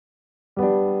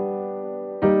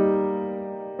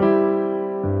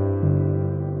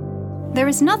there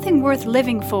is nothing worth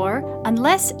living for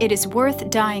unless it is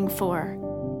worth dying for.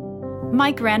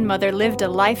 My grandmother lived a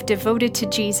life devoted to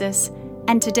Jesus,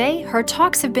 and today her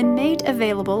talks have been made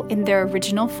available in their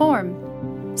original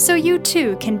form. So you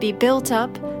too can be built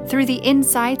up through the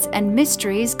insights and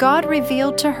mysteries God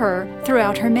revealed to her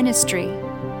throughout her ministry.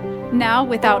 Now,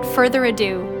 without further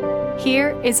ado,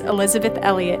 here is Elizabeth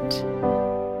Elliot.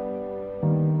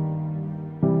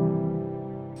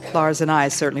 Lars and I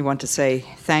certainly want to say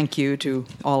thank you to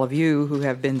all of you who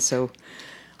have been so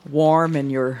warm in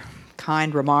your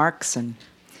kind remarks and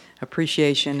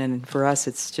appreciation. And for us,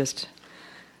 it's just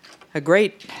a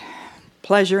great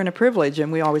pleasure and a privilege,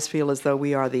 and we always feel as though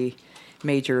we are the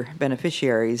major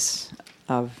beneficiaries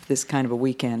of this kind of a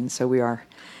weekend. So we are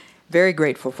very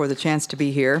grateful for the chance to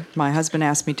be here. My husband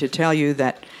asked me to tell you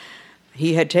that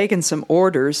he had taken some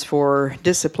orders for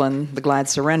Discipline, the Glad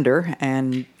Surrender,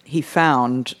 and he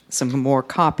found some more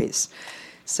copies.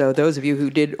 So those of you who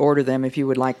did order them, if you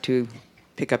would like to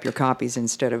pick up your copies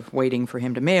instead of waiting for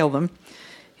him to mail them,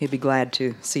 he'd be glad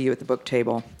to see you at the book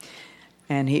table.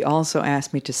 And he also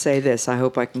asked me to say this. I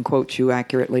hope I can quote you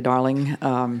accurately, darling.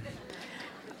 I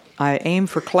aim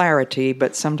for clarity,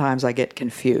 but sometimes I get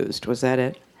confused. Was that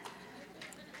it?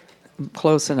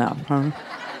 Close enough, huh?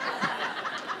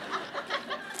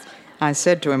 I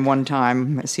said to him one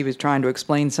time, as he was trying to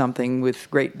explain something with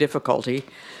great difficulty,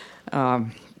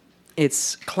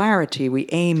 it's clarity we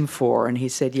aim for. And he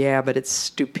said, yeah, but it's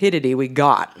stupidity we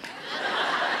got.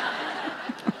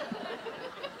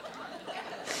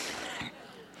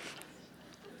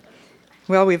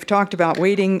 Well, we've talked about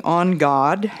waiting on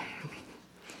God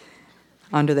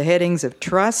under the headings of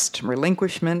trust,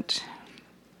 relinquishment,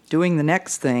 doing the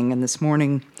next thing, and this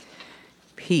morning,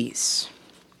 peace.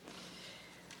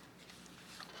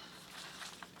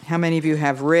 How many of you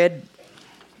have read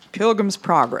Pilgrim's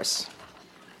Progress?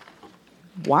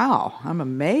 Wow, I'm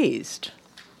amazed.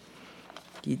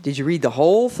 Did you read the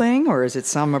whole thing, or is it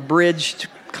some abridged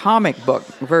comic book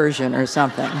version or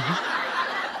something?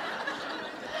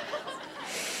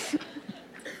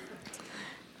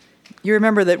 You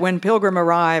remember that when Pilgrim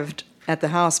arrived at the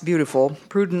House Beautiful,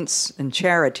 Prudence and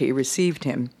Charity received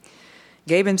him,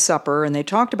 gave him supper, and they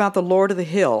talked about the Lord of the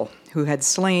Hill, who had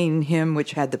slain him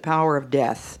which had the power of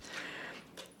death,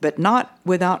 but not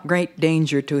without great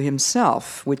danger to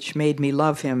himself, which made me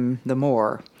love him the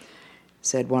more,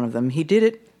 said one of them. He did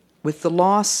it with the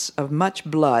loss of much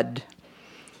blood,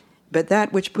 but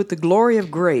that which put the glory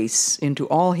of grace into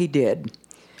all he did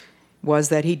was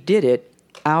that he did it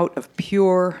out of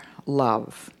pure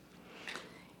love.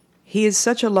 He is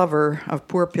such a lover of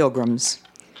poor pilgrims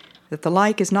that the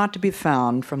like is not to be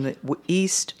found from the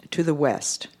east to the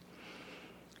west.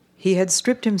 He had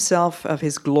stripped himself of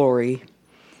his glory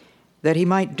that he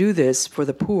might do this for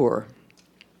the poor.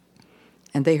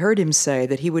 And they heard him say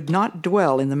that he would not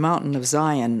dwell in the mountain of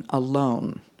Zion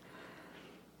alone,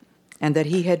 and that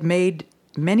he had made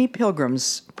many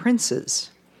pilgrims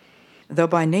princes, though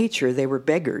by nature they were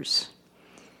beggars.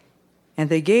 And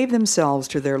they gave themselves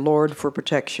to their Lord for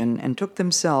protection and took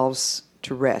themselves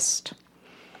to rest.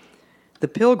 The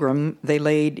pilgrim they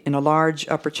laid in a large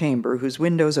upper chamber whose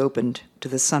windows opened to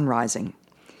the sun rising.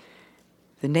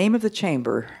 The name of the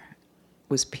chamber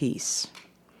was Peace,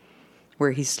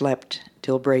 where he slept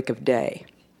till break of day.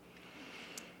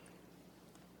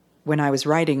 When I was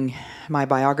writing my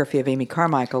biography of Amy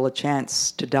Carmichael, A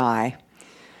Chance to Die,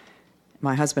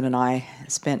 my husband and I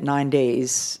spent 9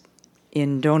 days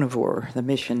in Dohnavur, the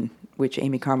mission which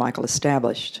Amy Carmichael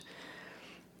established.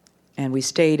 And we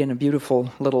stayed in a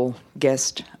beautiful little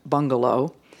guest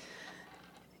bungalow.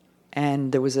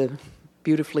 And there was a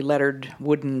beautifully lettered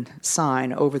wooden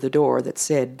sign over the door that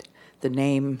said the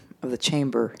name of the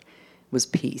chamber was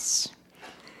Peace.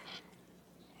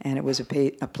 And it was a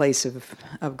place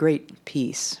of great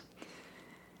peace.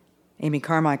 Amy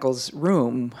Carmichael's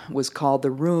room was called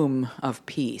the Room of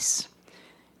Peace.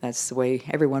 That's the way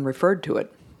everyone referred to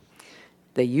it.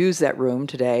 They use that room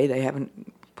today. They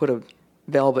haven't put a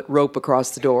velvet rope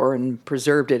across the door and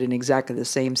preserved it in exactly the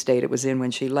same state it was in when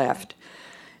she left.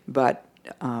 But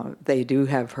they do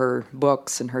have her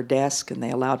books and her desk, and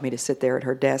they allowed me to sit there at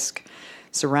her desk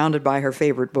surrounded by her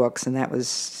favorite books, and that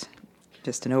was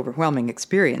just an overwhelming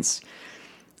experience.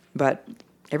 But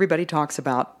everybody talks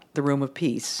about the Room of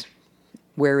Peace.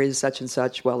 Where is such and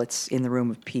such? Well, it's in the Room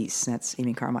of Peace. That's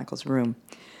Amy Carmichael's room.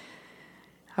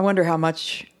 I wonder how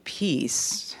much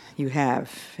peace you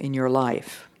have in your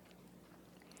life.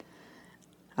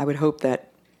 I would hope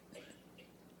that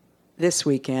this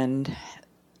weekend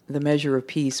the measure of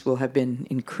peace will have been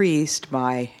increased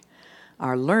by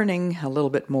our learning a little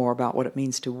bit more about what it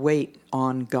means to wait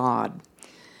on God.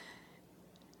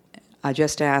 I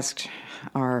just asked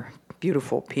our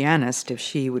beautiful pianist if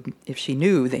she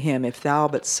knew the hymn, "If Thou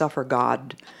But Suffer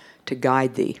God to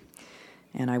Guide Thee."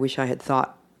 And I wish I had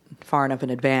thought far enough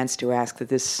in advance to ask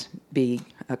that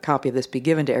a copy of this be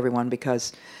given to everyone,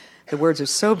 because the words are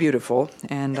so beautiful,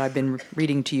 and I've been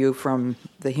reading to you from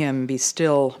the hymn, "Be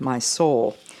Still My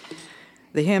Soul."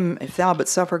 The hymn, "If Thou But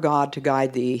Suffer God to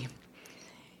Guide Thee,"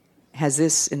 has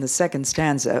this in the second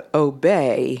stanza: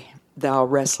 "Obey, thou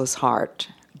restless heart,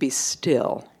 be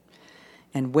still,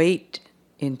 and wait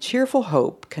in cheerful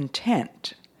hope,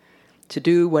 content, to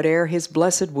do whate'er his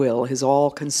blessed will, his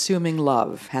all-consuming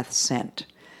love hath sent.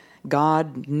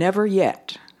 God never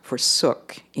yet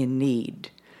forsook in need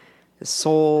the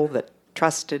soul that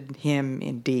trusted him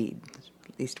indeed."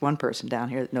 At least one person down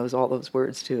here that knows all those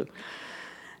words too.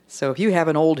 So if you have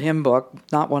an old hymn book,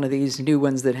 not one of these new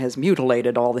ones that has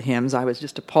mutilated all the hymns, I was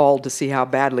just appalled to see how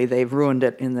badly they've ruined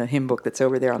it in the hymn book that's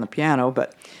over there on the piano,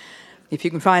 but if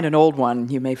you can find an old one,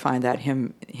 you may find that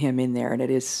hymn in there, and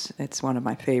it's one of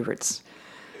my favorites.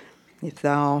 "If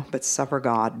thou but suffer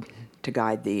God to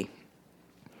guide thee."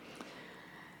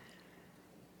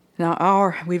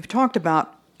 Now, we've talked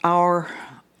about our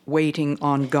waiting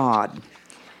on God,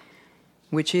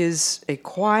 which is a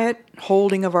quiet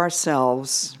holding of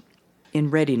ourselves in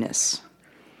readiness.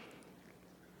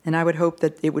 And I would hope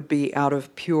that it would be out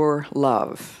of pure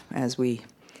love, as we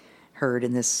heard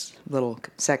in this little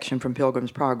section from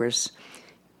Pilgrim's Progress.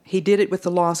 He did it with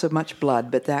the loss of much blood,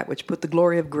 but that which put the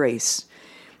glory of grace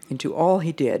into all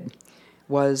he did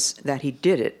was that he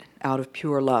did it out of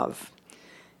pure love.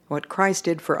 What Christ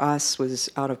did for us was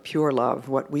out of pure love.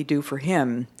 What we do for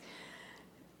him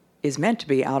is meant to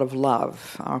be out of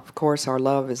love. Of course, our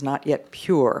love is not yet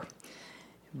pure,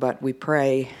 but we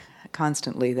pray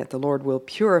constantly that the Lord will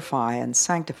purify and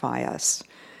sanctify us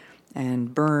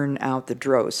and burn out the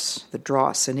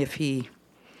dross. And if he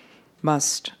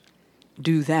must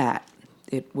do that,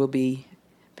 it will be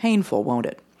painful, won't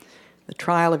it? The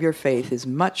trial of your faith is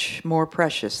much more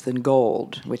precious than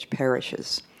gold, which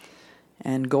perishes.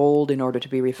 And gold, in order to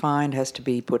be refined, has to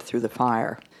be put through the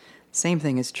fire. Same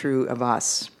thing is true of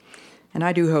us. And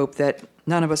I do hope that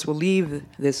none of us will leave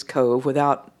this cove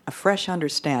without a fresh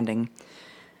understanding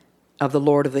of the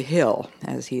Lord of the Hill,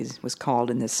 as he was called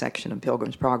in this section of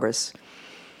Pilgrim's Progress,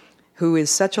 who is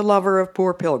such a lover of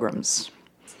poor pilgrims,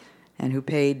 and who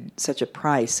paid such a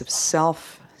price of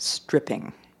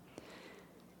self-stripping.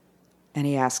 And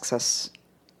he asks us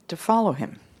to follow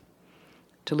him,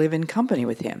 to live in company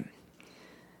with him.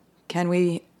 Can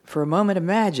we, for a moment,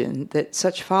 imagine that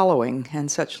such following and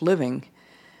such living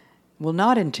will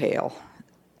not entail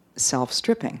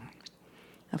self-stripping?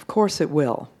 Of course it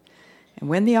will. And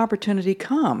when the opportunity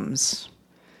comes,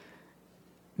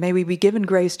 may we be given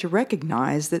grace to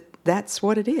recognize that that's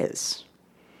what it is.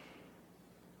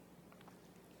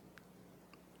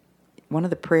 One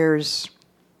of the prayers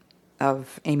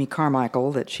of Amy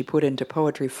Carmichael that she put into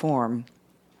poetry form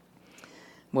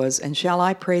was, "And shall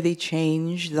I pray thee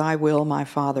change thy will, my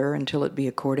Father, until it be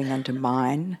according unto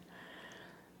mine?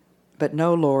 But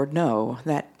no, Lord, no,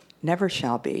 that never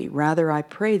shall be. Rather, I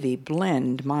pray thee,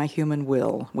 blend my human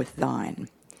will with thine.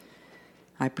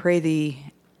 I pray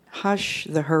thee, hush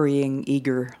the hurrying,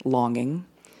 eager longing.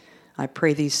 I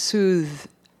pray thee, soothe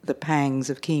the pangs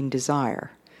of keen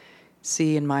desire.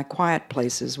 See in my quiet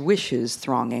places wishes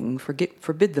thronging.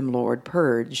 Forbid them, Lord,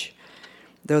 purge,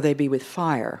 though they be with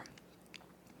fire.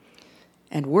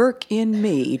 And work in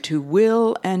me to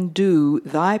will and do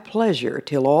thy pleasure,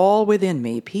 till all within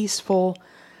me, peaceful,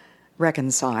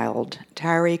 reconciled,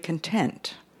 tarry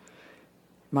content,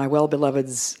 my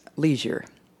well-beloved's leisure.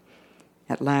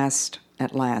 At last,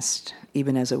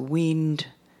 even as a weaned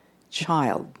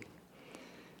child.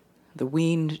 The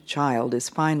weaned child is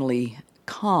finally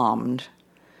calmed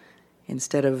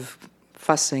instead of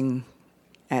fussing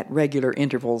at regular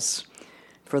intervals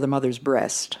for the mother's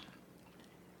breast."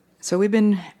 So we've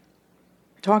been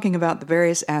talking about the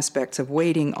various aspects of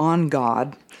waiting on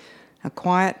God, a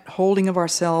quiet holding of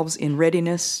ourselves in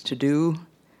readiness to do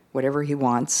whatever he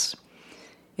wants.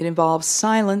 It involves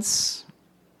silence,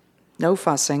 no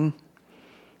fussing,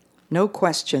 no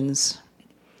questions,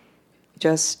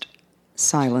 just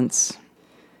silence.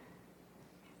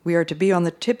 We are to be on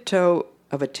the tiptoe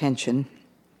of attention,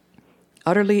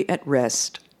 utterly at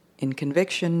rest, in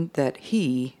conviction that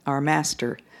he, our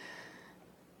master,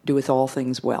 doeth all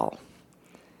things well.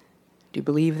 Do you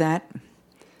believe that?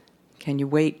 Can you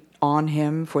wait on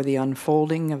him for the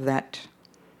unfolding of that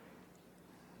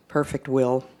perfect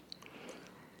will?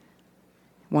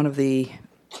 One of the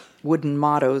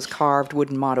carved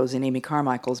wooden mottos in Amy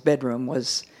Carmichael's bedroom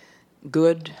was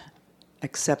good,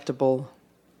 acceptable,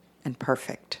 and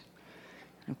perfect.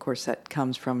 Of course, that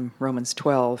comes from Romans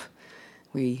 12.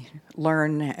 We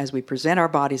learn as we present our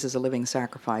bodies as a living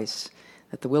sacrifice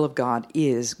that the will of God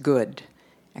is good,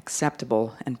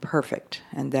 acceptable, and perfect.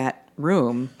 And that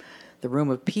room, the room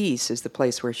of peace, is the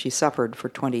place where she suffered for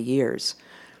 20 years,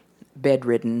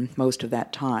 bedridden most of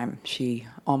that time. She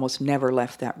almost never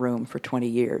left that room for 20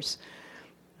 years.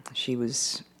 She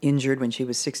was injured when she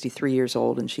was 63 years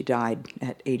old, and she died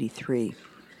at 83.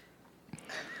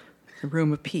 The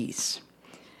room of peace.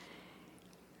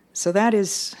 So that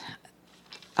is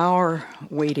our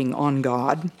waiting on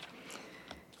God.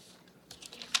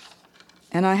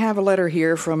 And I have a letter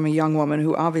here from a young woman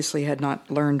who obviously had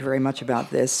not learned very much about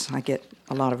this. I get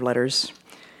a lot of letters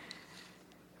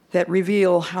that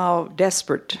reveal how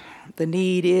desperate the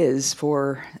need is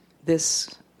for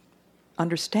this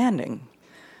understanding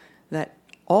that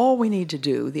all we need to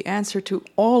do, the answer to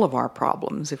all of our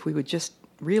problems, if we would just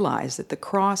realize that the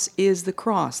cross is the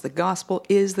cross, the gospel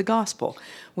is the gospel.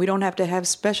 We don't have to have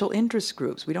special interest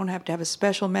groups. We don't have to have a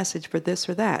special message for this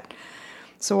or that.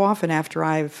 So often after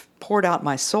I've poured out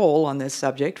my soul on this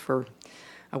subject for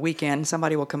a weekend,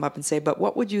 somebody will come up and say, but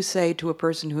what would you say to a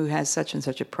person who has such and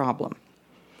such a problem?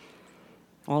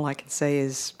 All I can say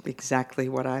is exactly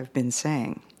what I've been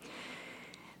saying.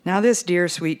 Now this dear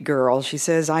sweet girl, she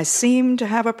says, I seem to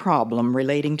have a problem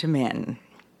relating to men.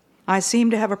 I seem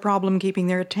to have a problem keeping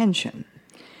their attention.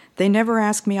 They never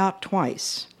ask me out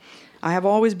twice. I have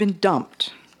always been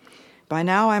dumped. By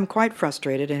now I am quite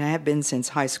frustrated, and I have been since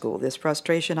high school. This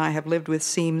frustration I have lived with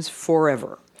seems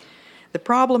forever. The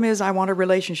problem is I want a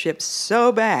relationship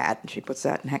so bad, she puts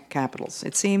that in capitals,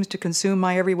 it seems to consume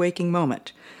my every waking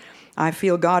moment. I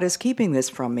feel God is keeping this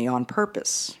from me on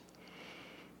purpose.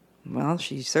 Well,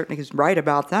 she certainly is right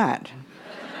about that.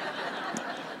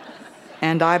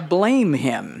 And I blame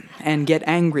him and get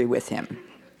angry with him.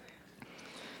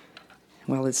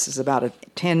 Well, this is about a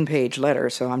 10-page letter,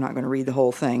 so I'm not going to read the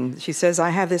whole thing. She says,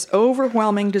 I have this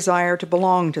overwhelming desire to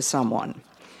belong to someone.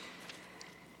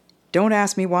 Don't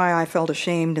ask me why I felt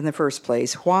ashamed in the first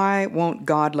place. Why won't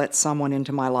God let someone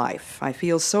into my life? I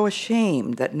feel so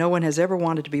ashamed that no one has ever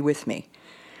wanted to be with me.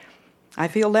 I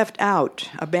feel left out,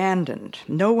 abandoned.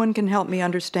 No one can help me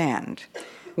understand.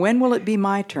 When will it be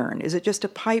my turn? Is it just a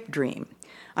pipe dream?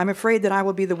 I'm afraid that I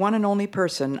will be the one and only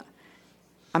person.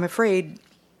 I'm afraid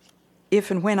if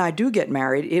and when I do get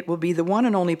married, it will be the one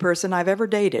and only person I've ever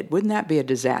dated. Wouldn't that be a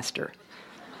disaster?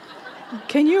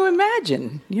 Can you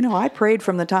imagine? You know, I prayed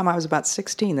from the time I was about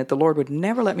 16 that the Lord would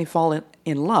never let me fall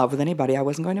in love with anybody I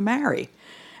wasn't going to marry.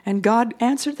 And God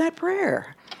answered that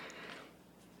prayer.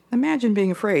 Imagine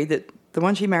being afraid that the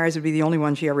one she marries would be the only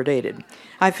one she ever dated.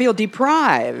 I feel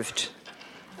deprived.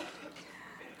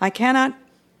 I can't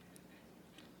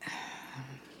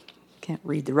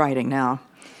read the writing now.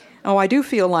 Oh, I do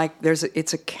feel like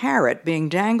it's a carrot being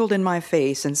dangled in my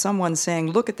face and someone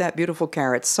saying, look at that beautiful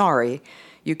carrot. Sorry,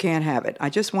 you can't have it.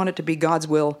 I just want it to be God's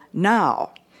will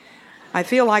now. I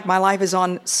feel like my life is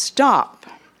on stop.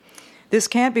 This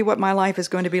can't be what my life is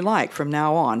going to be like from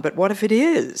now on. But what if it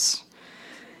is?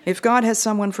 If God has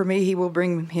someone for me, he will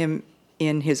bring him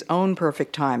in his own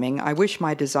perfect timing. I wish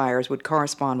my desires would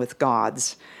correspond with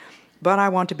God's. But I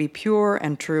want to be pure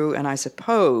and true, and I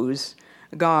suppose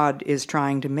God is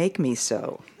trying to make me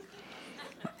so.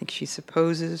 I think she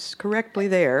supposes correctly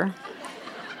there.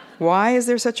 Why is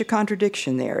there such a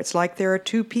contradiction there? It's like there are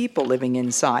two people living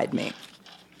inside me.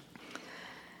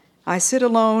 I sit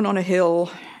alone on a hill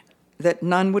that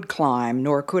none would climb,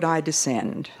 nor could I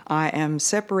descend. I am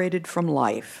separated from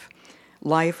life,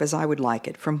 life as I would like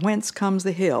it. From whence comes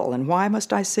the hill, and why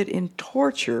must I sit in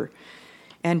torture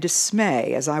and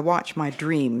dismay as I watch my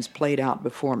dreams played out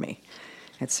before me,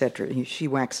 etc. She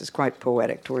waxes quite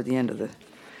poetic toward the end of the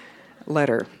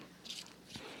letter.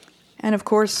 And of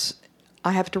course,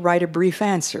 I have to write a brief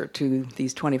answer to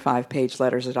these 25-page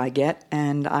letters that I get,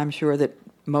 and I'm sure that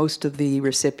most of the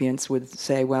recipients would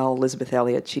say, well, Elisabeth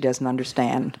Elliot, she doesn't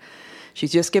understand.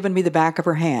 She's just given me the back of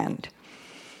her hand.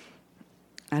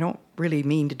 I don't really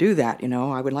mean to do that,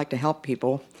 I would like to help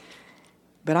people.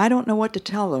 But I don't know what to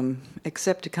tell them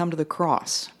except to come to the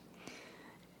cross.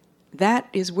 That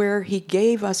is where he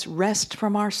gave us rest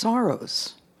from our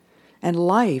sorrows and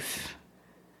life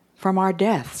from our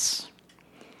deaths.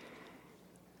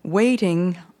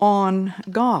 Waiting on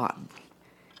God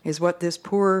is what this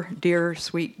poor, dear,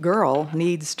 sweet girl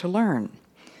needs to learn.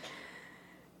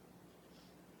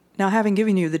 Now, having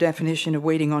given you the definition of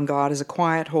waiting on God as a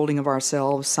quiet holding of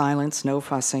ourselves, silence, no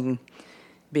fussing,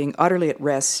 being utterly at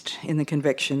rest in the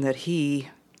conviction that he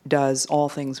does all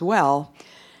things well,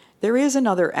 there is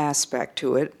another aspect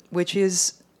to it, which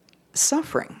is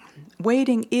suffering.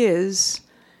 Waiting is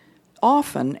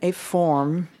often a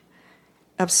form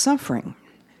of suffering.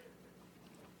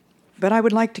 But I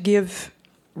would like to give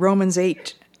Romans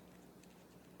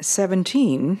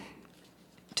 8:17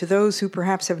 to those who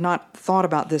perhaps have not thought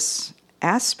about this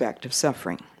aspect of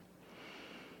suffering.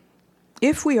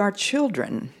 If we are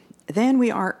children, then we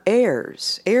are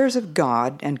heirs, heirs of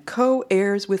God, and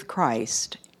co-heirs with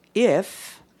Christ,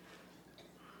 if,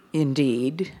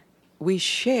 indeed, we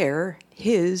share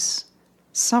his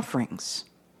sufferings,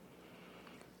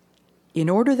 in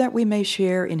order that we may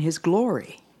share in his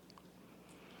glory.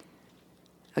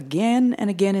 Again and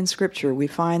again in Scripture, we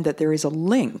find that there is a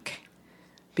link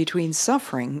between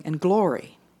suffering and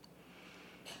glory.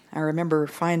 I remember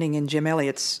finding in Jim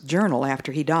Elliot's journal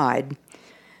after he died,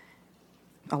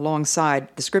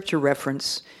 alongside the Scripture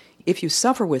reference, "If you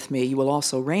suffer with me, you will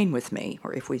also reign with me,"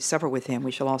 or "If we suffer with him,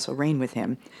 we shall also reign with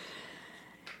him."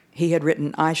 He had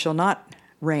written, "I shall not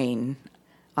reign,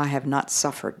 I have not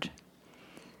suffered."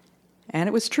 And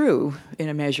it was true in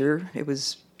a measure. It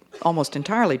was almost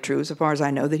entirely true, so far as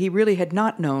I know, that he really had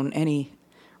not known any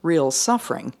real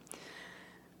suffering.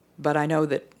 But I know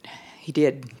that he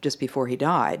did just before he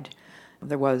died.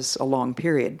 There was a long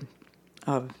period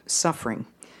of suffering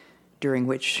during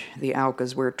which the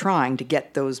Aucas were trying to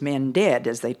get those men dead,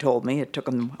 as they told me. It took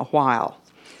them a while.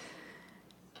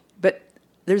 But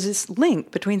there's this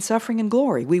link between suffering and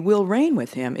glory. We will reign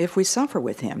with him if we suffer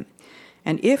with him.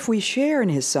 And if we share in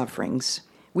his sufferings,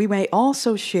 we may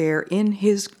also share in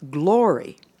his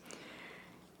glory.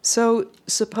 So,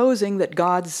 supposing that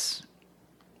God's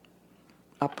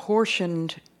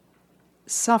apportioned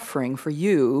suffering for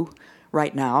you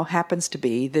right now happens to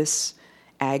be this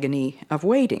agony of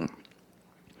waiting.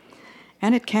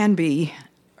 And it can be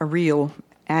a real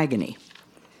agony.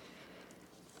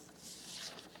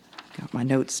 Got my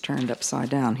notes turned upside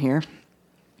down here.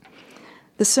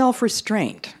 The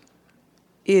self-restraint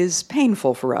is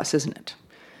painful for us, isn't it?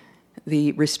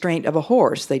 The restraint of a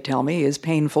horse, they tell me, is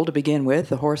painful to begin with.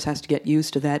 The horse has to get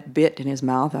used to that bit in his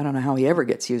mouth. I don't know how he ever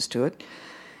gets used to it.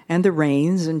 And the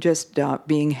reins, and just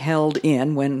being held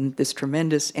in when this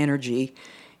tremendous energy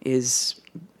is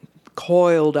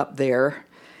coiled up there.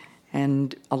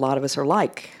 And a lot of us are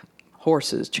like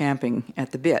horses champing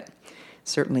at the bit.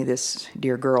 Certainly this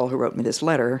dear girl who wrote me this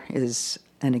letter is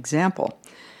an example.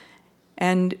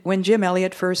 And when Jim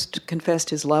Elliot first confessed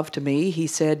his love to me, he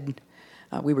said,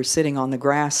 we were sitting on the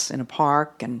grass in a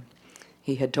park, and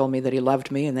he had told me that he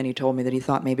loved me, and then he told me that he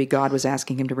thought maybe God was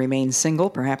asking him to remain single,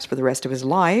 perhaps for the rest of his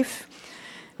life,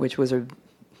 which was a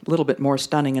little bit more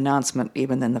stunning announcement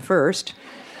even than the first.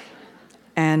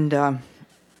 And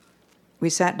we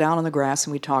sat down on the grass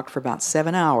and we talked for about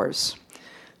 7 hours.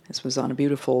 This was on a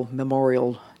beautiful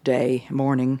Memorial Day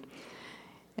morning.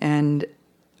 And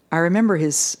I remember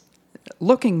his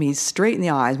looking me straight in the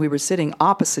eyes. We were sitting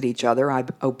opposite each other. I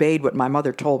obeyed what my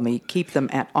mother told me, keep them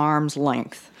at arm's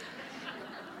length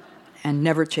and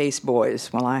never chase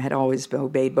boys. Well, I had always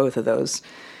obeyed both of those.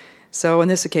 So on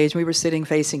this occasion, we were sitting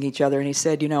facing each other, and he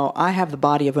said, I have the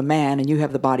body of a man and you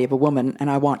have the body of a woman, and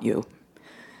I want you.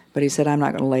 But he said, I'm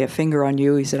not going to lay a finger on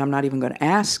you. He said, I'm not even going to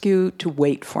ask you to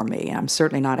wait for me. I'm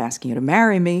certainly not asking you to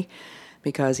marry me,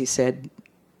 because he said,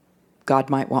 God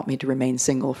might want me to remain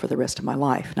single for the rest of my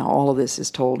life. Now, all of this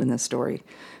is told in the story,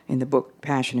 in the book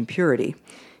Passion and Purity,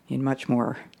 in much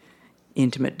more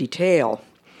intimate detail.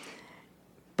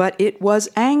 But it was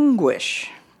anguish,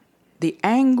 the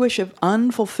anguish of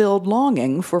unfulfilled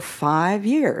longing for 5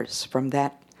 years from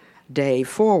that day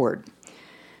forward.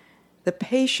 The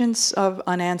patience of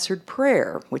unanswered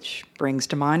prayer, which brings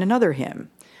to mind another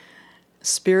hymn,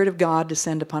 Spirit of God,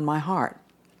 descend upon my heart.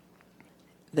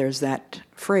 There's that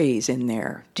phrase in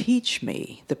there, teach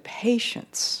me the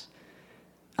patience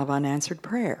of unanswered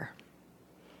prayer.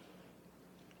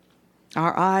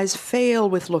 Our eyes fail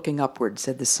with looking upward,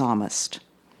 said the psalmist.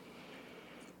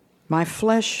 My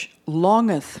flesh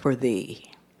longeth for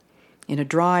thee in a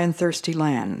dry and thirsty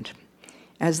land.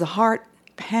 As the hart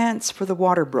pants for the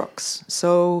water brooks,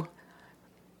 so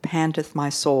panteth my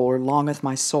soul, or longeth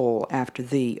my soul after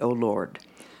thee, O Lord.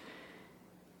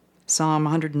 Psalm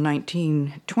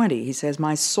 119:20, he says,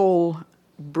 my soul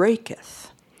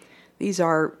breaketh. These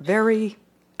are very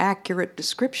accurate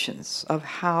descriptions of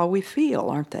how we feel,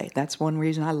 aren't they? That's one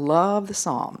reason I love the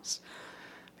Psalms,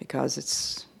 because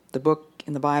it's the book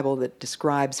in the Bible that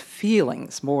describes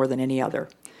feelings more than any other.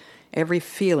 Every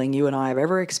feeling you and I have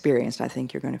ever experienced, I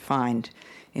think you're going to find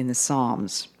in the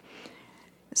Psalms.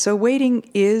 So waiting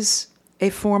is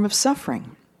a form of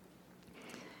suffering.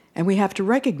 And we have to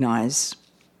recognize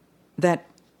that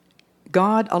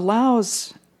God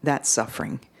allows that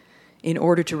suffering in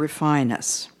order to refine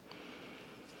us.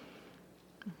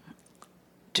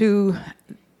 To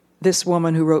this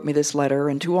woman who wrote me this letter,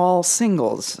 and to all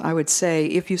singles, I would say,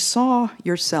 if you saw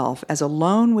yourself as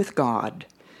alone with God,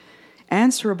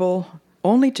 answerable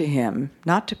only to Him,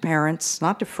 not to parents,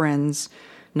 not to friends,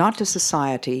 not to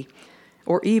society,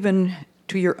 or even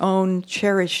to your own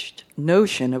cherished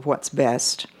notion of what's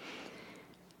best,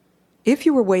 if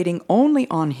you were waiting only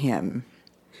on Him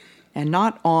and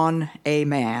not on a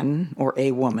man or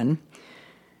a woman,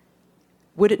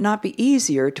 would it not be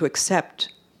easier to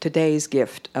accept today's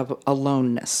gift of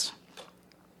aloneness?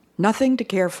 Nothing to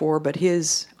care for but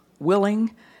His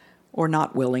willing or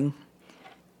not willing,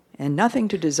 and nothing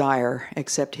to desire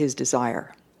except His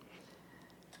desire.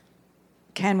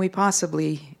 Can we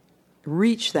possibly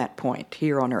reach that point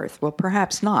here on earth? Well,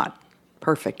 perhaps not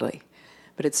perfectly,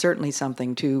 but it's certainly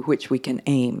something to which we can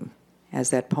aim, as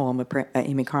that poem of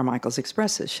Amy Carmichael's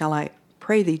expresses. Shall I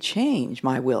pray thee change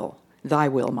my will, thy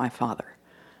will, my Father,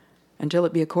 until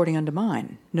it be according unto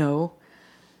mine? No,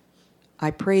 I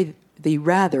pray thee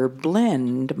rather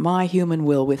blend my human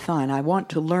will with thine. I want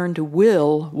to learn to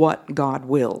will what God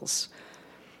wills.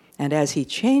 And as He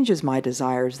changes my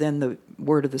desires, then the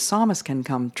word of the psalmist can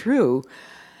come true.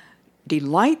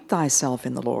 Delight thyself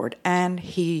in the Lord, and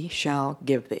He shall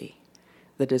give thee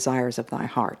the desires of thy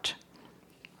heart.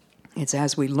 It's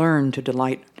as we learn to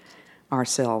delight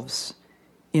ourselves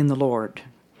in the Lord.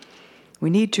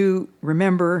 We need to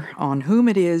remember on whom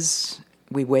it is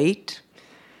we wait.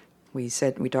 We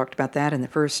talked about that in the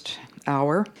first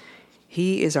hour.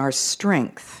 He is our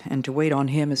strength, and to wait on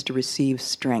Him is to receive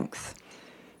strength.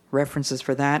 References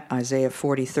for that, Isaiah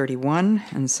 40:31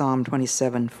 and Psalm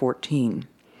 27:14.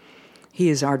 He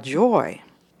is our joy.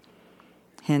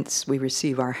 Hence, we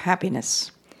receive our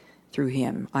happiness through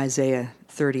Him, Isaiah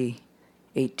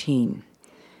 30:18.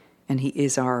 And He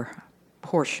is our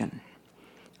portion,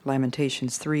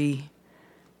 Lamentations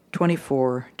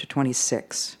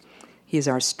 3:24-26. He is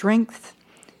our strength.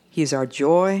 He is our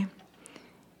joy.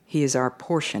 He is our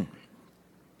portion.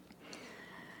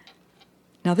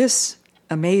 Now, this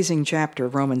amazing chapter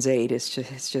of Romans 8 is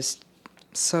just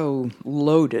so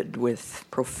loaded with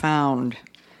profound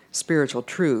spiritual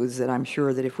truths that I'm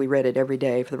sure that if we read it every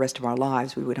day for the rest of our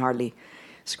lives, we would hardly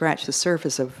scratch the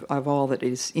surface of all that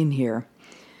is in here.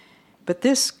 But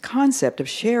this concept of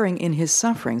sharing in His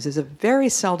sufferings is a very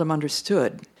seldom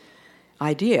understood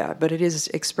idea, but it is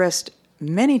expressed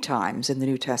many times in the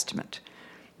New Testament,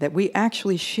 that we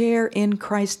actually share in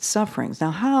Christ's sufferings.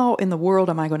 Now, how in the world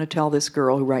am I going to tell this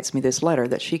girl who writes me this letter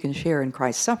that she can share in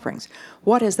Christ's sufferings?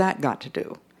 What has that got to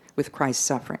do with Christ's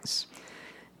sufferings?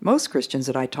 Most Christians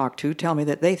that I talk to tell me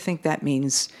that they think that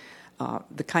means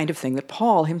the kind of thing that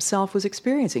Paul himself was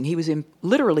experiencing. He was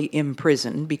literally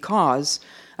imprisoned because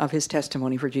of his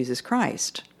testimony for Jesus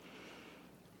Christ.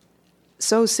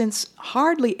 So since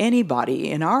hardly anybody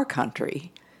in our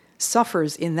country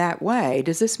suffers in that way,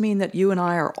 does this mean that you and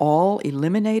I are all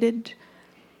eliminated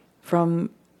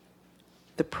from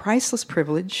the priceless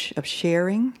privilege of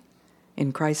sharing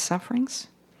in Christ's sufferings?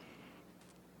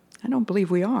 I don't believe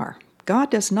we are.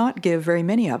 God does not give very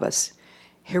many of us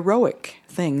heroic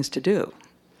things to do.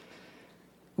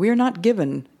 We are not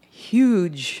given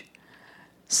huge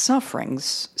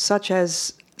sufferings such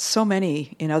as so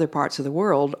many in other parts of the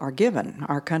world are given.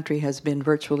 Our country has been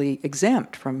virtually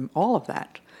exempt from all of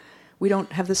that. We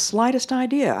don't have the slightest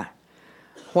idea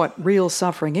what real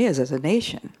suffering is as a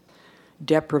nation.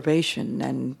 Deprivation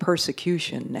and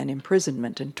persecution and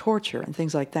imprisonment and torture and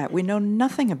things like that. We know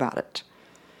nothing about it.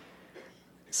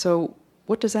 So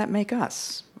what does that make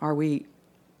us? Are we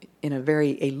in a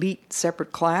very elite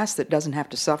separate class that doesn't have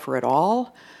to suffer at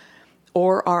all?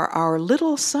 Or are our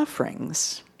little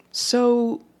sufferings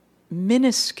so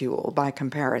minuscule by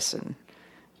comparison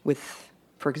with,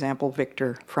 for example,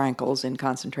 Viktor Frankl's in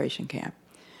concentration camp?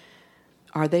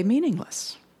 Are they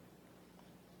meaningless?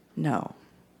 No.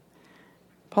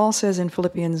 Paul says in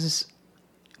Philippians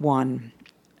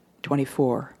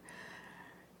 1:24,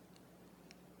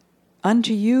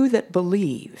 unto you that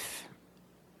believe,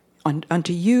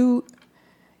 unto you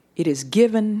it is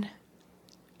given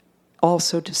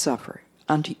also to suffer.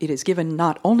 It is given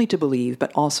not only to believe,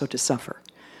 but also to suffer.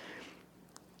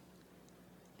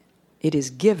 It is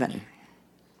given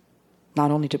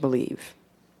not only to believe,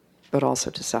 but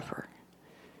also to suffer.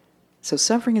 So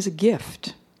suffering is a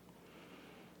gift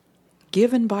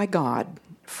given by God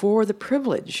for the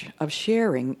privilege of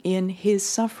sharing in His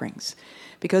sufferings.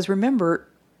 Because remember,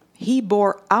 He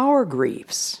bore our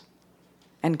griefs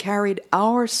and carried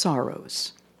our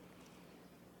sorrows.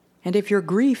 And if your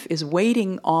grief is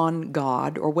waiting on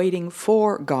God or waiting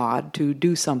for God to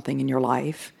do something in your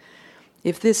life,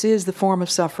 if this is the form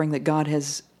of suffering that God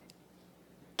has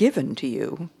given to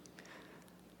you,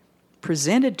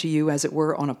 presented to you, as it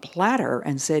were, on a platter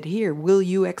and said, here, will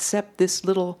you accept this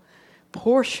little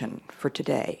portion for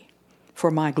today, for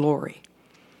my glory?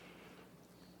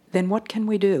 Then what can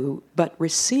we do but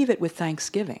receive it with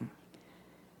thanksgiving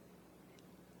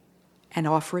and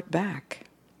offer it back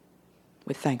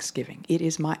with thanksgiving? It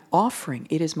is my offering.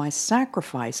 It is my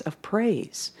sacrifice of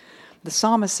praise. The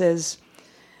psalmist says,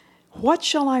 what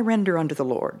shall I render unto the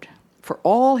Lord for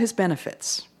all his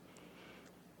benefits?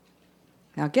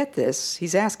 Now get this,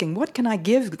 he's asking, what can I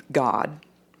give God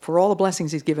for all the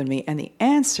blessings he's given me? And the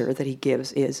answer that he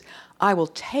gives is, I will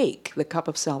take the cup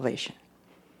of salvation.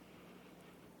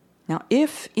 Now,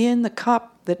 if in the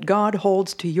cup that God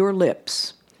holds to your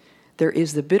lips, there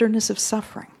is the bitterness of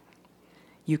suffering,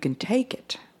 you can take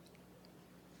it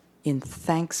in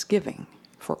thanksgiving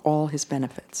for all his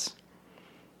benefits.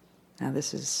 Now,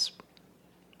 this is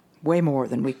way more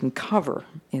than we can cover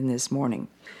in this morning.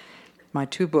 My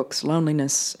 2 books,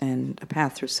 Loneliness and A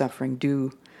Path Through Suffering,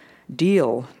 do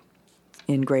deal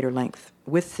in greater length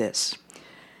with this.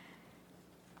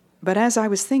 But as I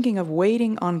was thinking of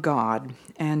waiting on God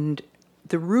and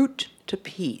the route to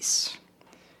peace,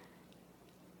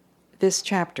 this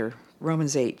chapter,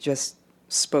 Romans 8, just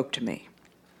spoke to me.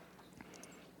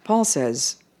 Paul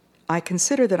says, I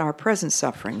consider that our present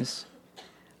sufferings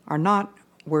are not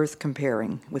worth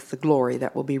comparing with the glory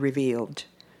that will be revealed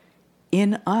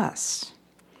in us.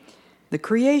 The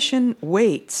creation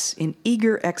waits in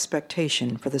eager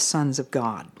expectation for the sons of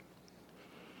God.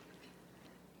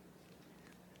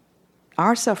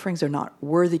 Our sufferings are not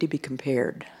worthy to be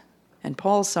compared. And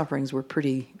Paul's sufferings were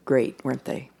pretty great, weren't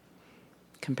they,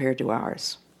 compared to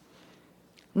ours?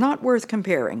 Not worth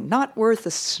comparing, not worth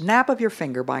the snap of your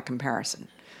finger by comparison.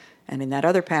 And in that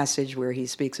other passage where he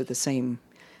speaks of the same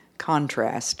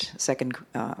contrast,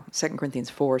 2 Corinthians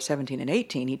 4, 17 and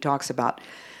 18, he talks about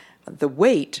the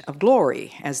weight of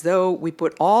glory, as though we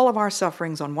put all of our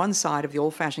sufferings on one side of the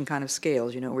old-fashioned kind of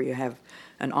scales, where you have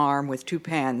an arm with 2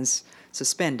 pans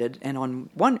suspended, and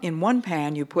in one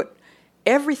pan you put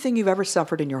everything you've ever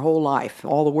suffered in your whole life,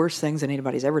 all the worst things that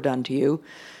anybody's ever done to you,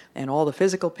 and all the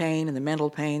physical pain and the mental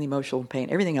pain, the emotional pain,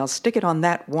 everything else, stick it on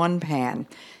that one pan,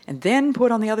 and then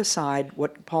put on the other side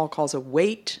what Paul calls a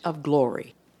weight of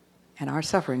glory. And our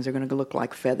sufferings are going to look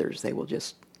like feathers. They will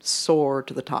just soar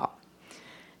to the top.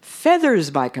 Feathers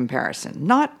by comparison,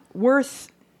 not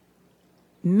worth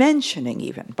mentioning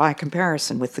even by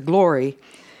comparison with the glory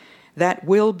that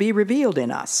will be revealed in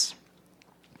us.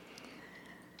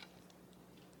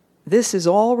 This is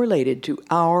all related to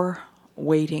our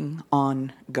waiting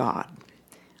on God.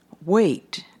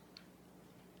 Wait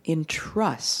in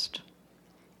trust,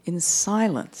 in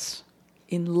silence,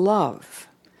 in love,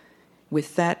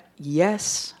 with that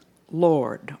yes,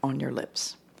 Lord, on your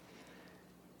lips.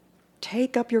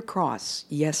 Take up your cross,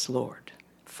 yes, Lord.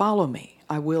 Follow me,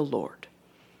 I will, Lord.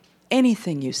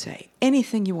 Anything you say,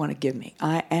 anything you want to give me,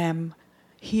 I am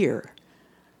here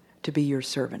to be your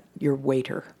servant, your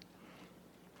waiter.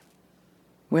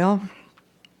 Well,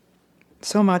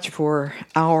 so much for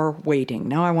our waiting.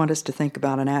 Now I want us to think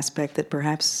about an aspect that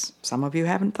perhaps some of you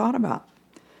haven't thought about.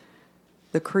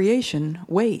 The creation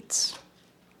waits.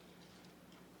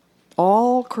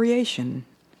 All creation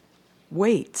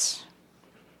waits.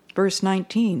 Verse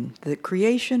 19, the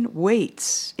creation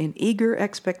waits in eager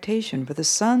expectation for the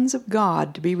sons of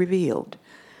God to be revealed.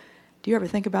 Do you ever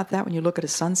think about that when you look at a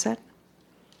sunset?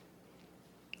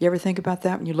 You ever think about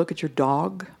that when you look at your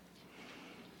dog?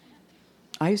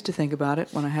 I used to think about it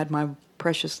when I had my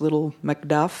precious little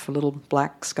Macduff, a little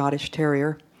black Scottish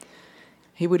terrier.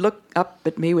 He would look up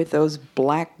at me with those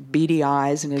black beady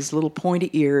eyes and his little pointy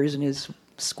ears and his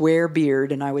square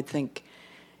beard, and I would think,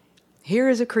 here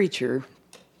is a creature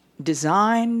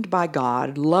designed by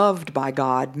God, loved by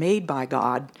God, made by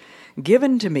God,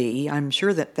 given to me. I'm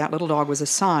sure that that little dog was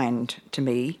assigned to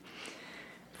me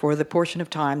for the portion of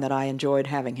time that I enjoyed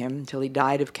having him until he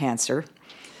died of cancer.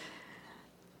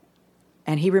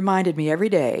 And he reminded me every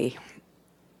day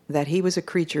that he was a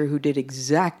creature who did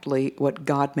exactly what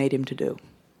God made him to do.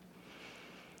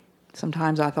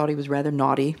 Sometimes I thought he was rather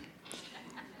naughty,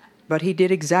 but he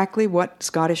did exactly what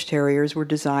Scottish Terriers were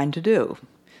designed to do.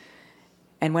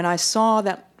 And when I saw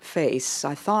that face,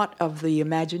 I thought of the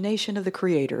imagination of the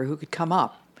Creator who could come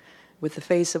up with the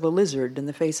face of a lizard and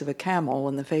the face of a camel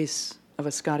and the face of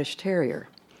a Scottish Terrier.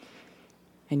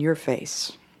 And your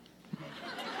face.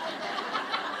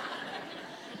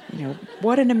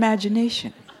 What an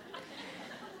imagination.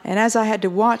 And as I had to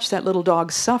watch that little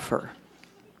dog suffer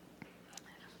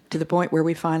to the point where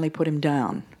we finally put him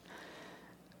down,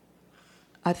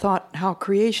 I thought how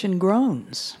creation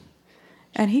groans.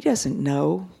 And he doesn't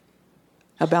know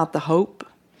about the hope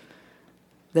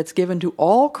that's given to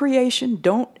all creation,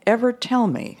 don't ever tell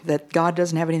me that God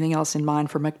doesn't have anything else in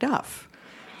mind for Macduff.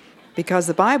 Because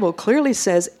the Bible clearly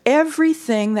says,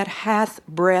 everything that hath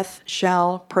breath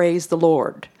shall praise the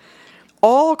Lord.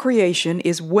 All creation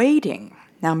is waiting.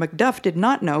 Now, Macduff did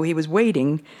not know he was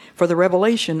waiting for the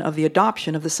revelation of the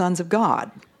adoption of the sons of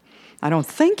God. I don't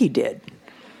think he did.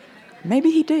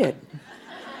 Maybe he did.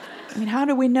 I mean, how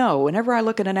do we know? Whenever I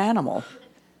look at an animal,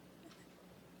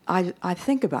 I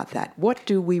think about that. What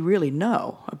do we really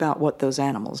know about what those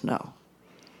animals know?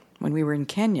 When we were in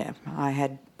Kenya, I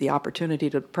had the opportunity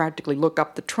to practically look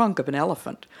up the trunk of an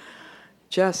elephant.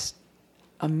 Just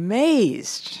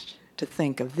amazed to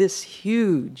think of this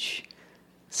huge,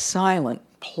 silent,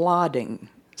 plodding,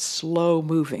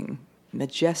 slow-moving,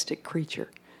 majestic creature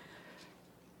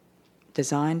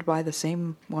designed by the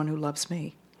same one who loves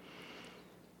me.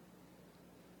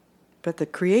 But the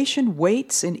creation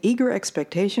waits in eager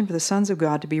expectation for the sons of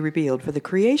God to be revealed, for the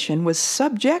creation was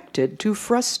subjected to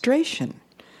frustration,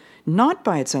 not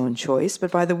by its own choice,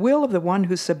 but by the will of the one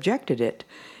who subjected it,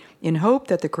 in hope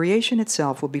that the creation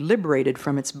itself will be liberated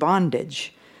from its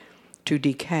bondage to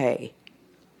decay.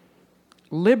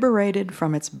 Liberated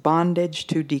from its bondage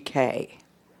to decay.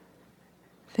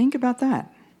 Think about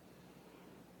that.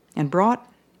 And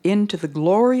brought into the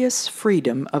glorious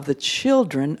freedom of the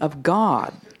children of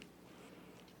God.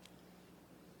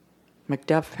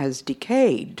 Macduff has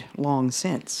decayed long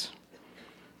since.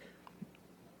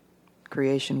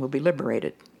 Creation will be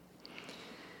liberated.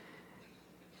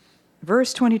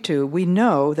 Verse 22, we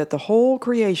know that the whole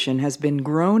creation has been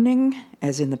groaning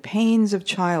as in the pains of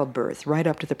childbirth right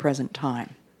up to the present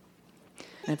time.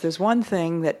 And if there's one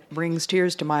thing that brings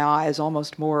tears to my eyes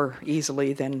almost more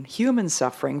easily than human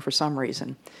suffering for some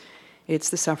reason, it's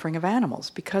the suffering of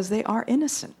animals, because they are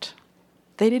innocent.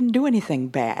 They didn't do anything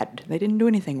bad. They didn't do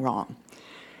anything wrong.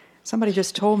 Somebody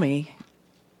just told me,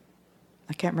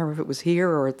 I can't remember if it was here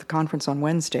or at the conference on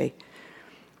Wednesday,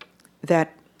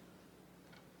 that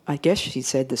I guess she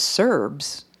said the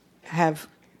Serbs have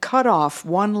cut off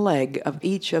one leg of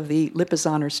each of the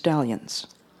Lipizzaner stallions.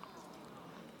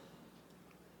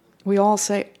 We all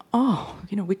say, oh,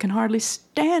 we can hardly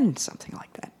stand something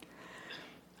like that.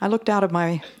 I looked out of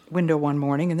my window one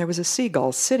morning and there was a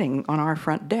seagull sitting on our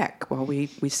front deck. Well, we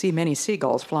see many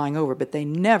seagulls flying over, but they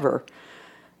never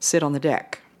sit on the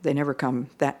deck. They never come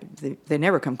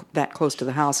that close to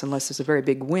the house unless there's a very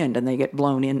big wind and they get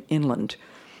blown inland.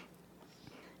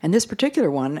 And this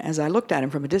particular one, as I looked at him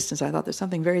from a distance, I thought there's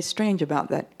something very strange about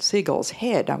that seagull's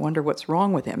head. I wonder what's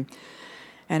wrong with him.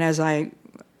 And as I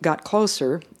got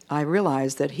closer, I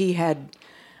realized that he had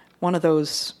one of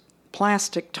those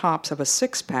plastic tops of a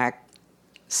six-pack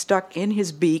stuck in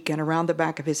his beak and around the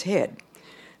back of his head.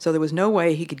 So there was no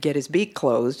way he could get his beak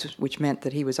closed, which meant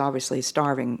that he was obviously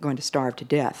going to starve to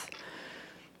death.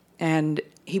 And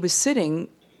he was sitting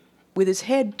with his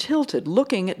head tilted,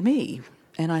 looking at me.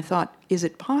 And I thought, is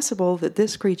it possible that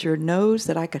this creature knows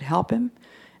that I could help him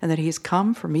and that he's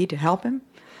come for me to help him?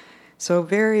 So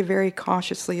very, very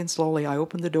cautiously and slowly, I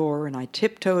opened the door and I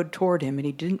tiptoed toward him, and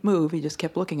he didn't move. He just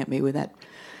kept looking at me with that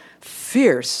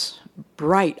fierce,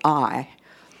 bright eye,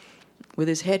 with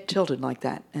his head tilted like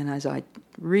that. And as I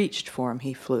reached for him,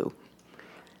 he flew.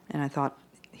 And I thought,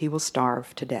 he will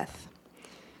starve to death.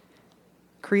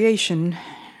 Creation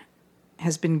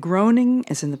has been groaning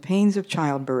as in the pains of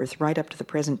childbirth right up to the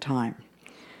present time.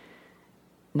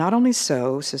 Not only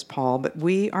so, says Paul, but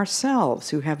we ourselves,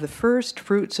 who have the first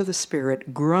fruits of the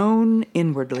Spirit, groan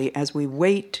inwardly as we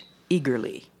wait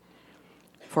eagerly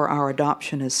for our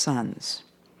adoption as sons,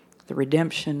 the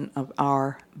redemption of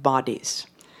our bodies.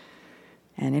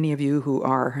 And any of you who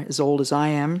are as old as I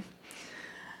am,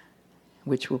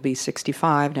 which will be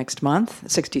 66 next month,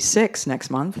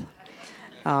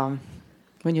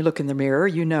 when you look in the mirror,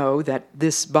 you know that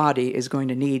this body is going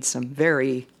to need some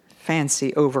very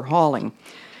fancy overhauling.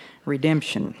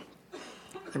 Redemption,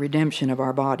 the redemption of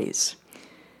our bodies.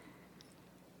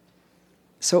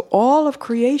 So all of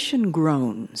creation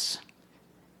groans.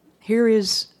 Here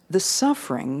is the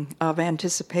suffering of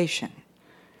anticipation,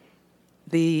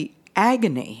 the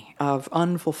agony of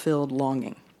unfulfilled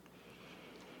longing.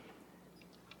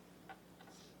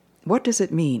 What does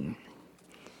it mean?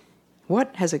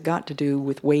 What has it got to do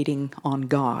with waiting on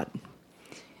God?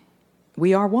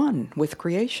 We are one with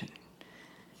creation.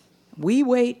 We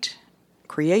wait,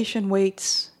 creation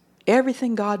waits,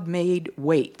 everything God made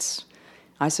waits.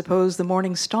 I suppose the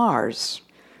morning stars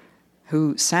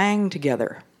who sang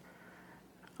together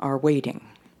are waiting.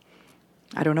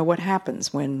 I don't know what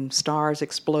happens when stars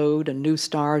explode and new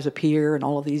stars appear and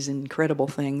all of these incredible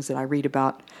things that I read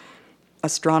about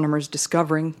astronomers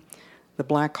discovering. the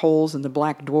black holes and the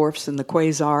black dwarfs and the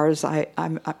quasars.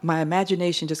 My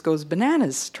imagination just goes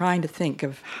bananas trying to think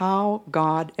of how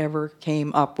God ever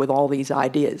came up with all these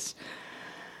ideas.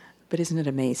 But isn't it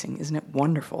amazing? Isn't it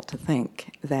wonderful to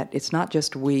think that it's not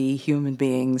just we human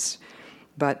beings,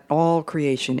 but all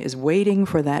creation is waiting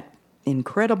for that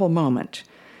incredible moment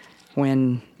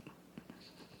when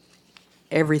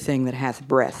everything that hath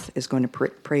breath is going to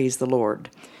praise the Lord.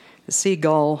 The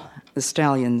seagull, the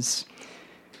stallions,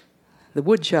 the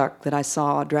woodchuck that I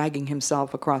saw dragging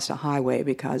himself across a highway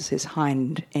because his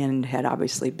hind end had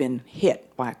obviously been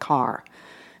hit by a car,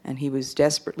 and he was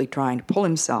desperately trying to pull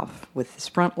himself with his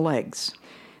front legs.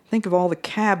 Think of all the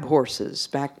cab horses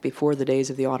back before the days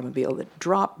of the automobile that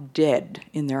dropped dead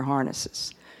in their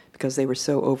harnesses because they were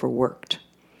so overworked.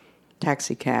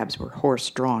 Taxi cabs were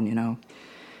horse-drawn, you know.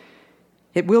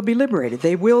 It will be liberated.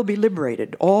 They will be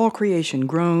liberated. All creation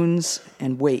groans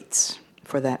and waits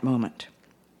for that moment.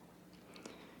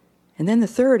 And then the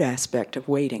third aspect of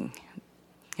waiting.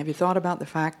 Have you thought about the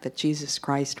fact that Jesus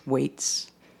Christ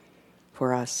waits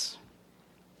for us?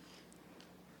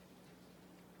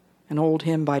 An old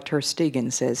hymn by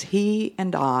Tersteegen says, "He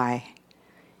and I,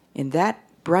 in that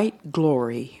bright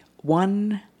glory,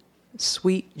 one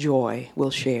sweet joy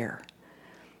will share.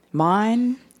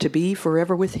 Mine to be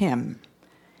forever with him,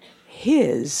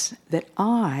 his that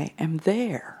I am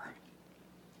there."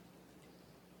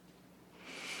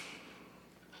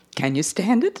 Can you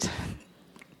stand it?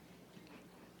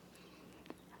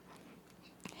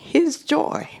 His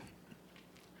joy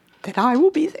that I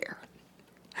will be there.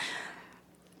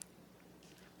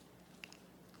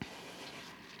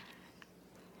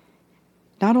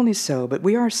 Not only so, but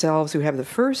we ourselves who have the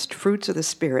first fruits of the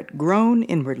Spirit groan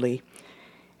inwardly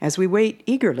as we wait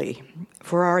eagerly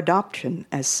for our adoption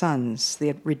as sons,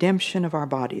 the redemption of our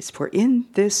bodies. For in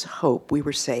this hope we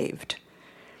were saved.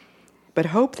 But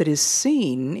hope that is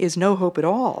seen is no hope at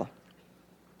all.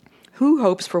 Who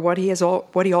hopes for what he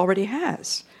already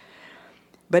has?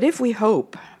 But if we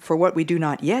hope for what we do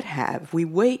not yet have, we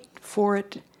wait for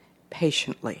it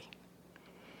patiently.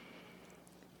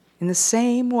 In the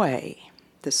same way,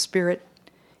 the Spirit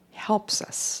helps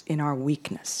us in our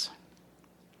weakness.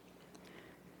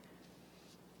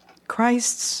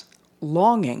 Christ's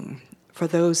longing for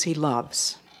those he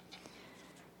loves.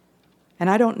 And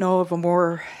I don't know of a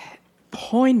more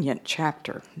poignant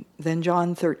chapter than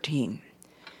John 13,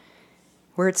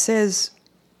 where it says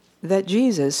that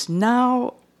Jesus,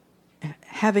 now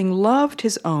having loved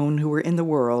his own who were in the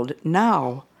world,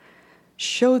 now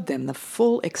showed them the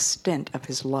full extent of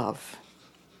his love.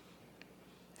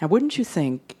 Now, wouldn't you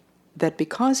think that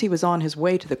because he was on his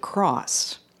way to the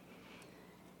cross,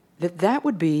 that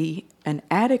would be an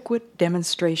adequate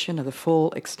demonstration of the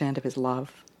full extent of his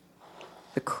love?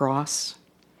 The cross.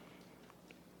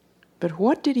 But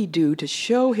what did he do to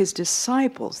show his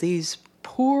disciples, these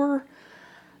poor,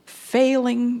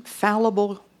 failing,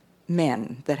 fallible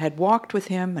men that had walked with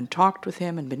him and talked with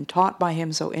him and been taught by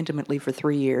him so intimately for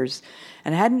 3 years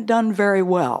and hadn't done very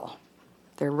well?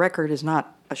 Their record is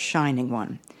not a shining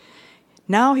one.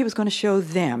 Now he was going to show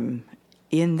them,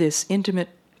 in this intimate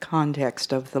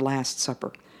context of the Last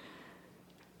Supper,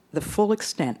 the full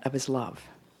extent of his love.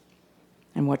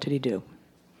 And what did he do?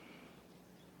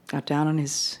 Got down on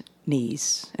his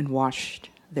knees and washed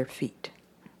their feet.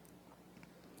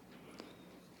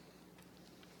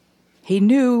 He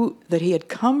knew that he had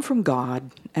come from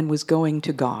God and was going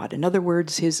to God. In other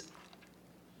words, his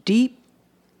deep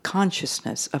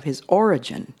consciousness of his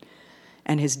origin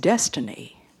and his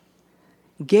destiny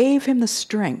gave him the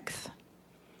strength,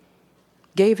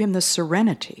 gave him the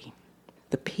serenity,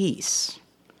 the peace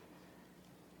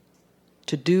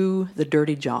to do the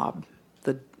dirty job,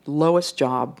 the lowest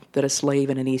job that a slave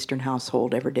in an Eastern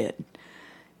household ever did,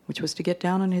 which was to get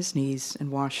down on his knees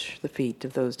and wash the feet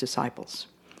of those disciples.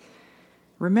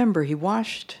 Remember, he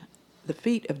washed the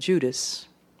feet of Judas,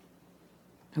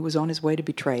 who was on his way to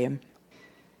betray him,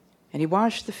 and he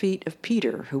washed the feet of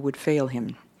Peter, who would fail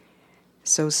him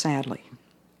so sadly.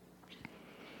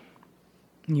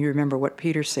 And you remember what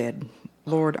Peter said,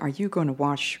 "Lord, are you going to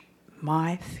wash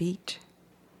my feet?"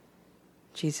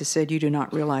 Jesus said, "You do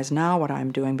not realize now what I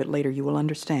am doing, but later you will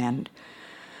understand."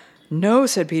 "No,"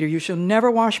 said Peter, "you shall never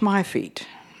wash my feet.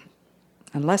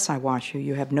 Unless I wash you,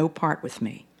 you have no part with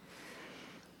me."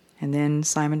 And then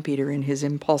Simon Peter, in his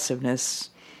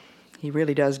impulsiveness, he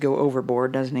really does go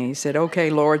overboard, doesn't he? He said, "Okay,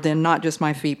 Lord, then not just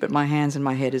my feet, but my hands and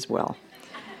my head as well."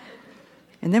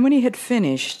 And then when he had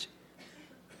finished,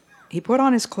 he put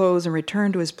on his clothes and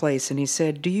returned to his place, and he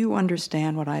said, "Do you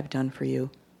understand what I have done for you?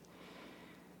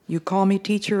 You call me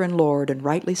teacher and Lord, and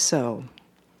rightly so,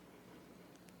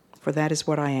 for that is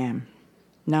what I am.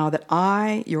 Now that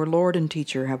I, your Lord and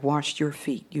teacher, have washed your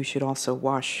feet, you should also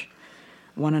wash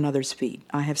one another's feet.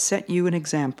 I have set you an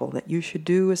example that you should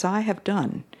do as I have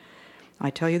done. I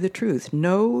tell you the truth,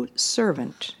 no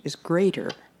servant is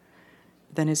greater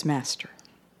than his master.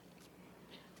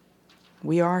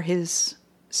 We are his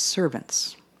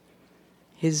servants,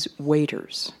 his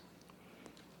waiters.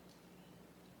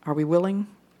 Are we willing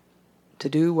to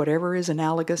do whatever is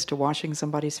analogous to washing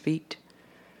somebody's feet?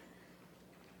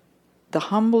 The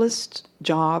humblest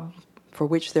job for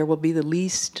which there will be the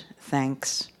least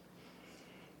thanks.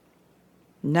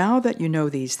 Now that you know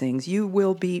these things, you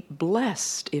will be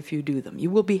blessed if you do them.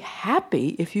 You will be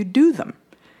happy if you do them.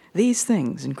 These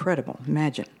things, incredible,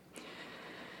 imagine.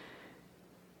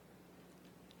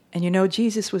 And you know,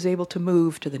 Jesus was able to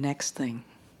move to the next thing.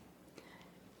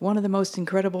 One of the most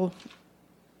incredible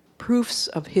proofs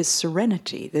of his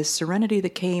serenity, this serenity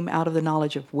that came out of the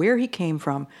knowledge of where he came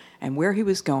from and where he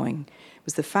was going,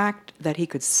 was the fact that he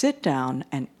could sit down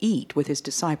and eat with his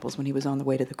disciples when he was on the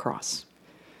way to the cross.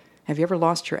 Have you ever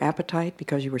lost your appetite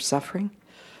because you were suffering?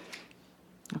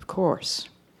 Of course.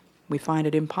 We find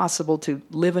it impossible to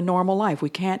live a normal life.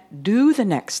 We can't do the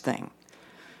next thing.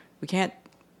 We can't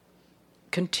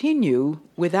continue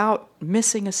without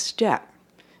missing a step.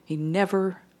 He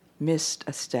never missed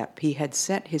a step. He had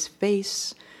set his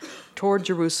face toward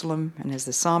Jerusalem, and as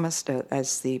the psalmist,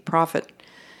 as the prophet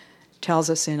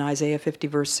tells us in Isaiah 50,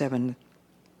 verse 7,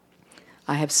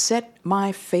 I have set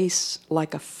my face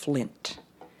like a flint,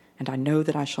 and I know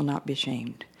that I shall not be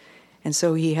ashamed. And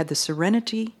so he had the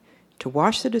serenity to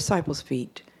wash the disciples'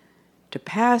 feet, to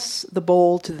pass the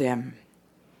bowl to them,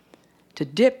 to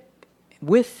dip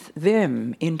with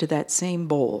them into that same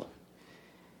bowl,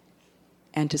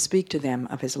 and to speak to them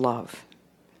of his love.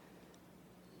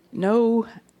 No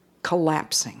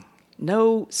collapsing,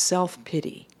 no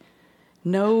self-pity,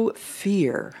 no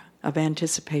fear of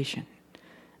anticipation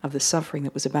of the suffering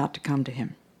that was about to come to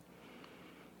him.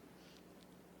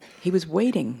 He was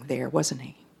waiting there, wasn't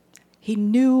he? He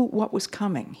knew what was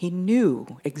coming. He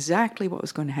knew exactly what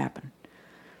was going to happen.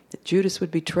 That Judas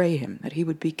would betray him, that he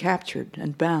would be captured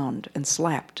and bound and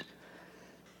slapped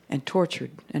and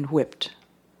tortured and whipped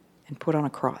and put on a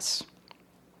cross.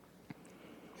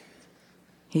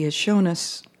 He has shown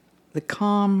us the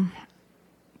calm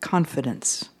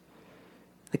confidence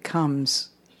that comes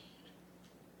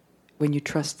when you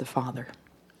trust the Father,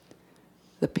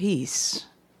 the peace,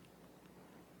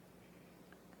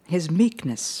 his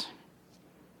meekness,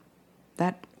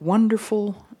 that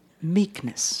wonderful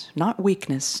meekness, not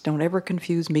weakness. Don't ever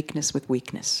confuse meekness with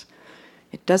weakness.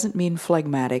 It doesn't mean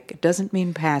phlegmatic. It doesn't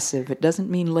mean passive. It doesn't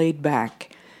mean laid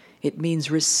back. It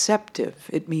means receptive.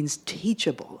 It means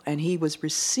teachable. And he was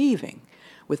receiving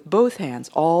with both hands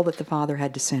all that the Father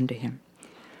had to send to him.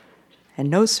 And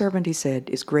no servant, he said,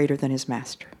 is greater than his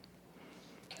master.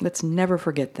 Let's never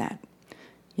forget that.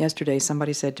 Yesterday,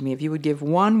 somebody said to me, if you would give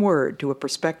one word to a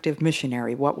prospective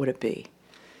missionary, what would it be?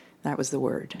 That was the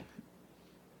word.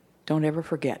 Don't ever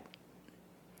forget.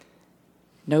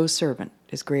 No servant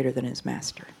is greater than his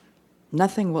master.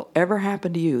 Nothing will ever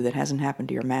happen to you that hasn't happened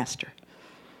to your master.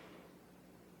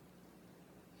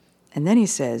 And then he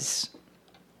says,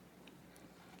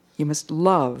 you must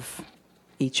love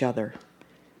each other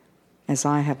as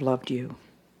I have loved you.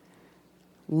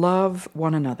 Love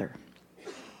one another.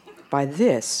 By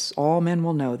this, all men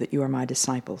will know that you are my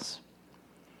disciples.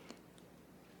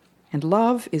 And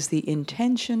love is the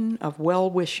intention of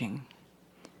well-wishing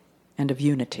and of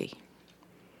unity.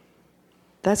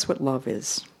 That's what love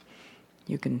is.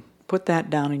 You can put that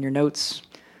down in your notes.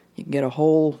 You can get a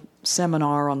whole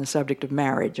seminar on the subject of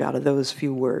marriage out of those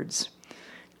few words.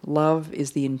 Love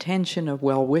is the intention of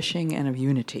well-wishing and of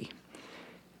unity.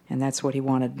 And that's what he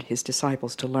wanted his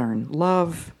disciples to learn.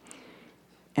 Love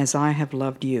as I have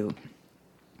loved you.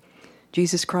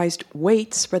 Jesus Christ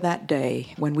waits for that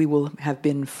day when we will have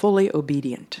been fully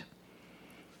obedient.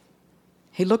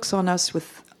 He looks on us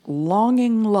with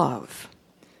longing love,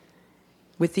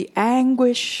 with the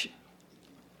anguish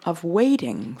of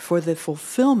waiting for the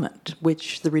fulfillment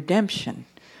which the redemption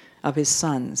of his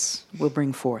sons will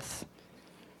bring forth.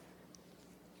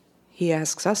 He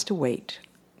asks us to wait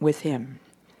with him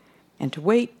and to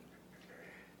wait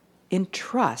in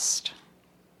trust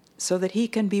so that he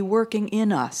can be working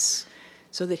in us,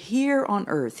 so that here on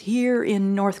earth, here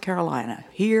in North Carolina,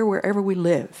 here wherever we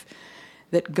live,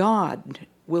 that God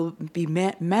will be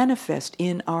manifest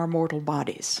in our mortal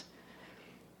bodies.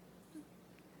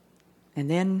 And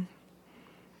then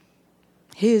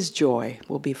his joy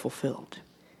will be fulfilled.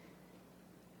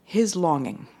 His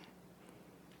longing,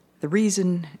 the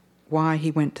reason why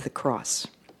he went to the cross.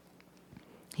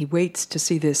 He waits to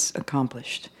see this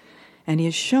accomplished. and He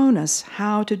has shown us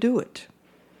how to do it.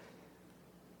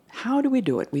 How do we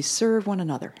do it? We serve one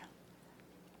another.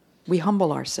 We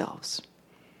humble ourselves.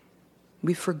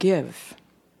 We forgive.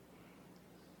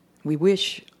 We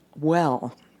wish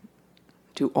well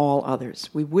to all others.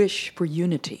 We wish for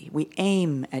unity. We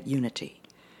aim at unity,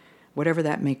 whatever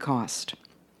that may cost.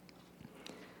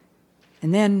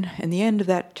 And then, in the end of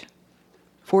that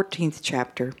 14th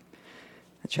chapter,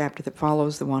 the chapter that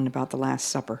follows the one about the Last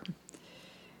Supper,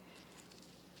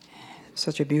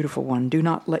 such a beautiful one. Do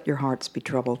not let your hearts be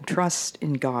troubled. Trust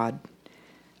in God.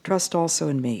 Trust also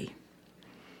in me.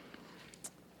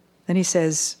 Then he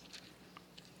says,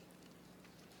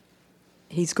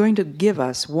 he's going to give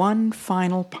us one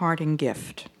final parting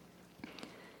gift.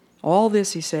 All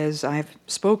this, he says, I have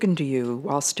spoken to you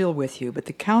while still with you, but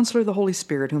the Counselor, the Holy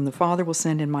Spirit, whom the Father will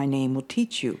send in my name, will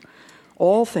teach you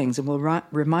all things and will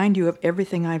remind you of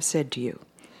everything I have said to you.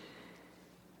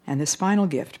 And this final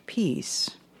gift, peace,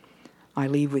 I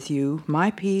leave with you. My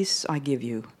peace I give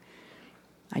you.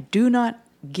 I do not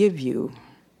give you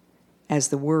as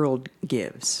the world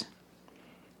gives.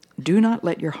 Do not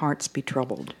let your hearts be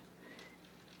troubled,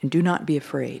 and do not be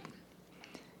afraid.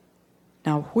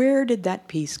 Now, where did that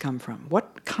peace come from?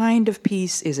 What kind of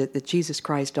peace is it that Jesus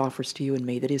Christ offers to you and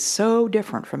me that is so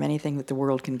different from anything that the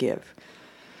world can give?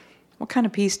 What kind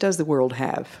of peace does the world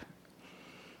have?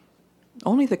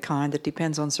 Only the kind that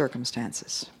depends on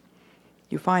circumstances.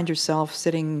 You find yourself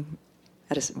sitting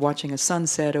watching a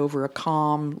sunset over a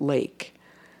calm lake,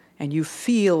 and you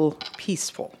feel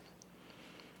peaceful.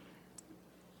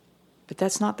 But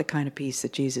that's not the kind of peace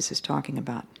that Jesus is talking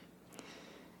about.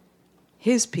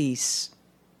 His peace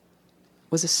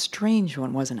was a strange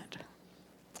one, wasn't it?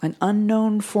 An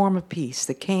unknown form of peace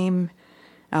that came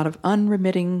out of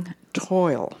unremitting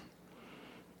toil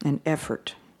and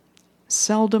effort,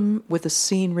 seldom with a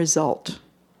seen result,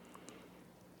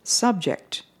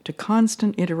 subject to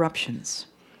constant interruptions,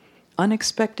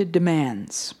 unexpected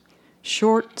demands,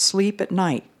 short sleep at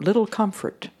night, little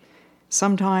comfort,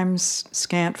 sometimes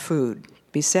scant food,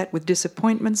 beset with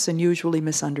disappointments and usually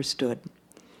misunderstood.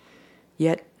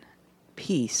 Yet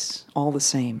peace all the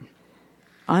same,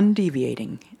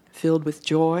 undeviating, filled with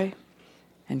joy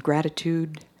and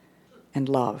gratitude and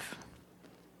love.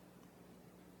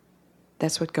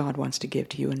 That's what God wants to give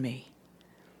to you and me.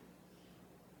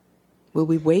 Will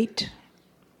we wait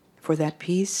for that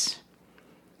peace?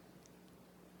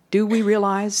 Do we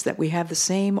realize that we have the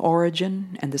same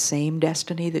origin and the same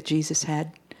destiny that Jesus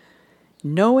had?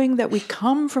 Knowing that we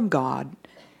come from God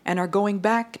and are going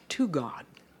back to God.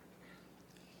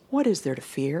 What is there to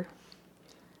fear?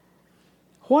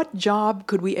 What job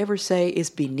could we ever say is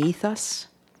beneath us?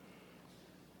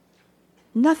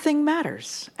 Nothing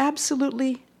matters.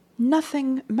 Absolutely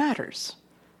nothing matters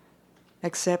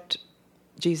except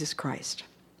Jesus Christ.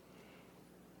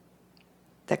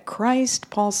 That Christ,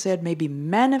 Paul said, may be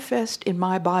manifest in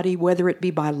my body, whether it be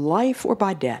by life or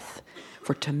by death.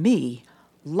 For to me,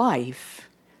 life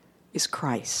is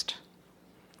Christ,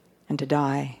 and to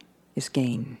die is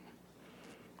gain.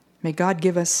 May God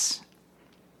give us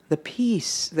the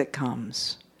peace that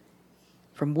comes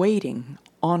from waiting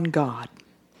on God.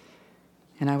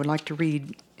 And I would like to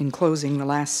read, in closing, the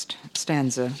last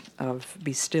stanza of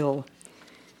Be Still,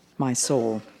 My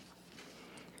Soul.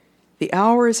 The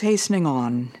hour is hastening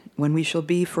on when we shall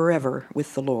be forever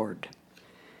with the Lord.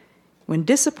 When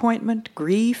disappointment,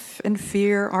 grief, and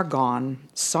fear are gone,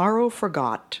 sorrow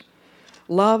forgot,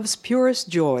 love's purest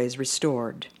joys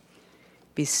restored.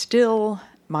 Be still,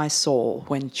 my soul,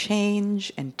 when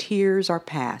change and tears are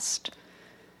past.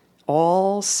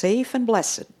 All safe and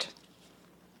blessed,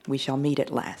 we shall meet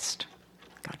at last.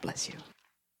 God bless you.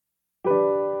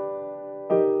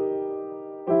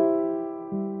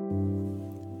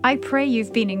 I pray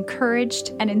you've been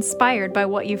encouraged and inspired by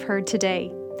what you've heard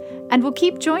today, and will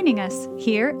keep joining us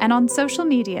here and on social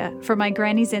media for My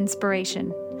Granny's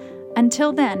inspiration.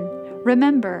 Until then,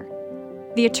 remember,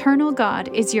 the eternal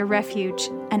God is your refuge,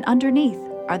 and underneath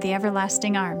are the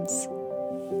everlasting arms.